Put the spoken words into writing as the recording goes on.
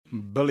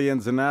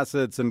Billions in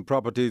assets and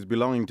properties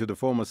belonging to the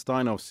former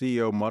Steinhoff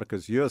CEO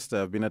Markus Jooste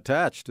have been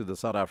attached to the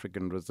South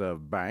African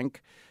Reserve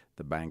Bank.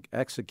 The bank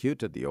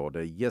executed the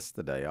order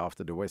yesterday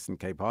after the Western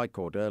Cape High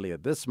Court earlier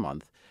this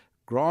month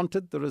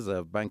granted the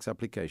Reserve Bank's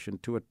application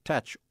to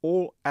attach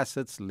all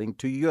assets linked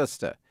to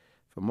Jooste.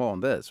 For more on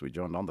this, we're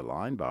joined on the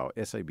line by our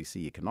SABC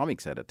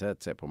economics editor,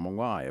 Tsepo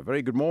Mongwai. A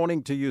very good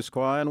morning to you,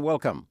 Squire, and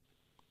welcome.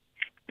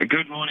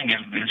 Good morning,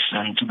 Elvis,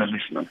 and to the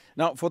listener.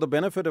 Now, for the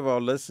benefit of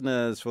our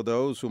listeners, for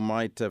those who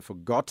might have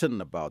forgotten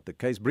about the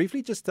case,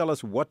 briefly just tell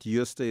us what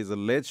Jooste is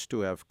alleged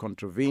to have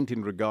contravened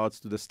in regards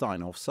to the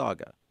Steinhoff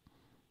saga.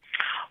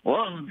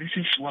 Well, this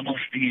is one of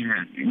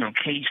the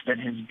case that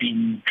has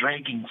been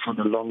dragging for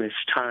the longest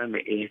time.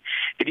 It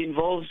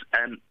involves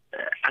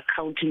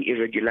accounting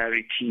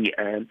irregularity.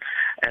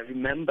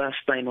 Remember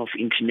Steinhoff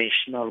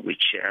International,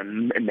 which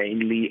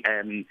mainly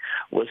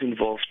was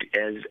involved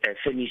as a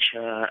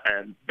furniture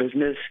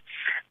business.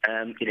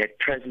 It had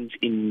presence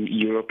in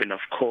Europe and,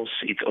 of course,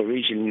 its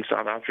origin in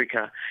South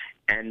Africa.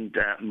 And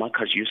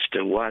Markus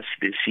Jooste was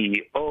the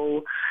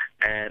CEO.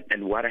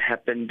 And what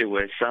happened, there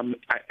were some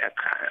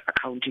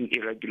accounting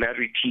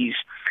irregularities,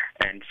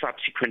 and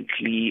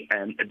subsequently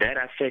that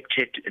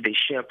affected the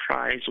share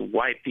price,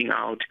 wiping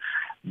out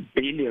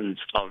billions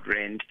of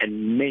rand,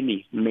 and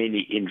many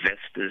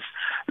investors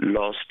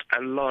lost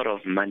a lot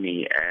of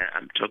money.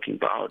 I'm talking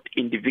about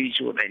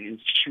individual and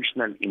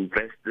institutional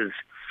investors.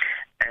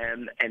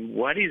 And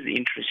what is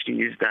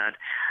interesting is that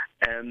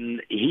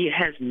he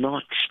has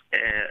not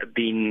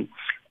been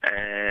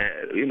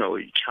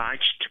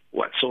charged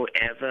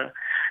whatsoever.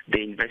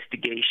 The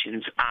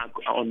investigations are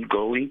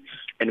ongoing.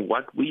 And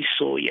what we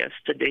saw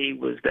yesterday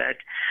was that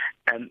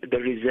the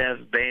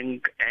Reserve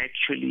Bank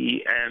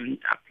actually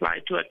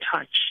applied to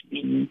attach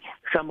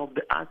some of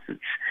the assets.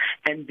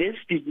 And this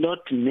did not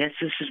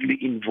necessarily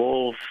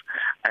involve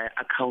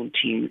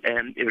accounting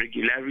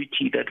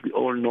irregularity that we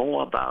all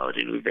know about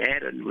and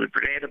we've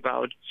read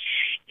about.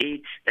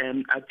 It's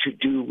to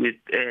do with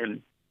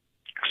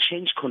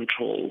exchange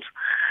controls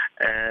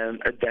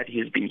that he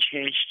has been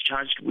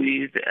charged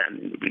with,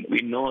 and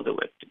we know there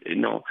were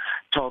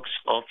talks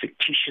of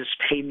fictitious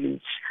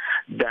payments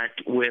that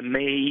were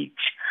made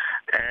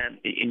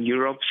in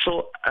Europe.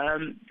 So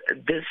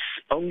this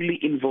only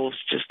involves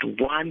just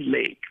one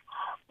leg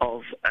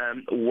of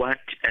what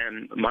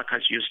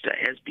Markus Jooste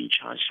has been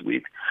charged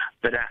with.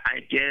 But I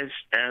guess,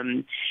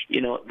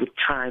 with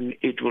time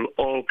it will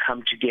all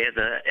come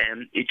together,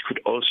 and it could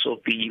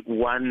also be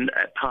one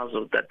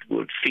puzzle that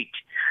will fit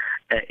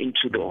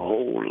into the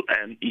whole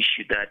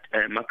issue that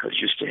Markus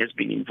Jooste has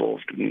been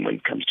involved in when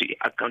it comes to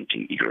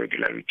accounting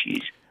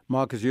irregularities.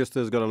 Markus Jooste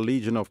has got a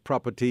legion of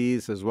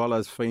properties, as well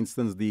as, for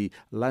instance, the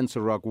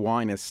Lancerock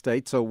wine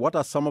estate. So what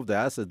are some of the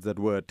assets that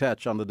were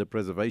attached under the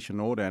preservation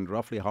order, and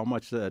roughly how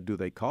much do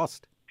they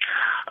cost?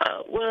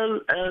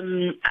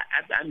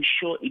 I'm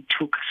sure it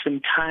took some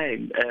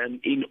time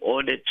in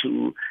order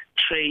to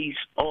trace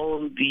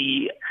all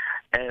the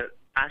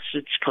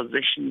assets,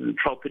 possessions, and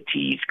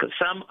properties, because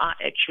some are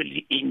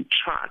actually in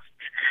trust.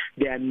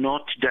 They are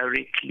not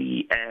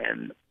directly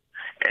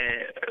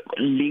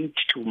linked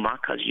to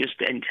Markus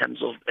Jooste in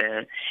terms of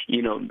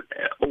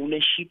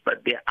ownership,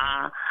 but there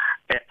are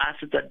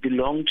assets that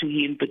belong to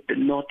him but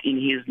not in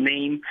his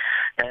name.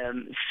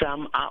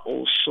 Some are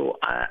also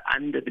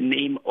under the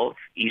name of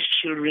his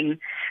children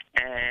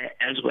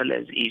as well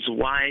as his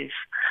wife.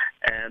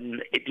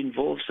 It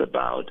involves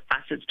about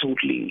assets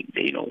totaling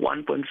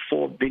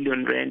 1.4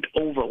 billion rand,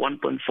 over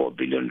 1.4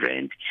 billion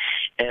rand.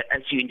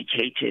 As you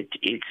indicated,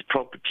 it's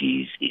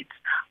properties, it's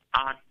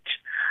art,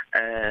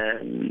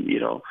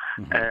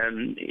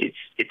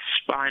 it's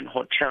spa and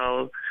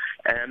hotel.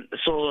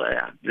 So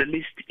the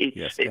list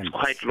it's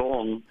quite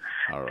long.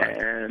 All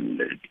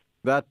right.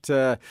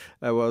 That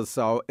was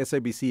our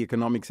SABC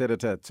economics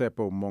editor,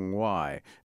 Tsepo Mongwai.